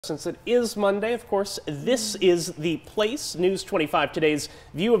Since it is Monday, of course, this is the place, News 25 Today's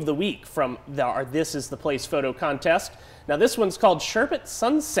View of the Week from our This is the Place photo contest. Now this one's called Sherbet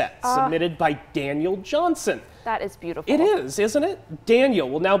Sunset, submitted by Daniel Johnson. That is beautiful. It is, isn't it?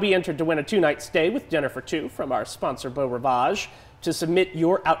 Daniel will now be entered to win a 2-night stay with dinner for two from our sponsor Beau Rivage. To submit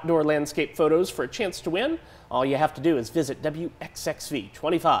your outdoor landscape photos for a chance to win, all you have to do is visit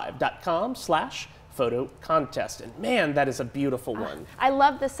wxxv25.com/photo contest. And man, that is a beautiful one. I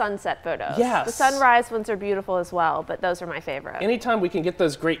love the sunset photos. Yes. The sunrise ones are beautiful as well, but those are my favorite. Anytime we can get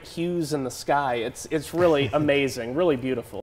those great hues in the sky, it's really amazing, really beautiful.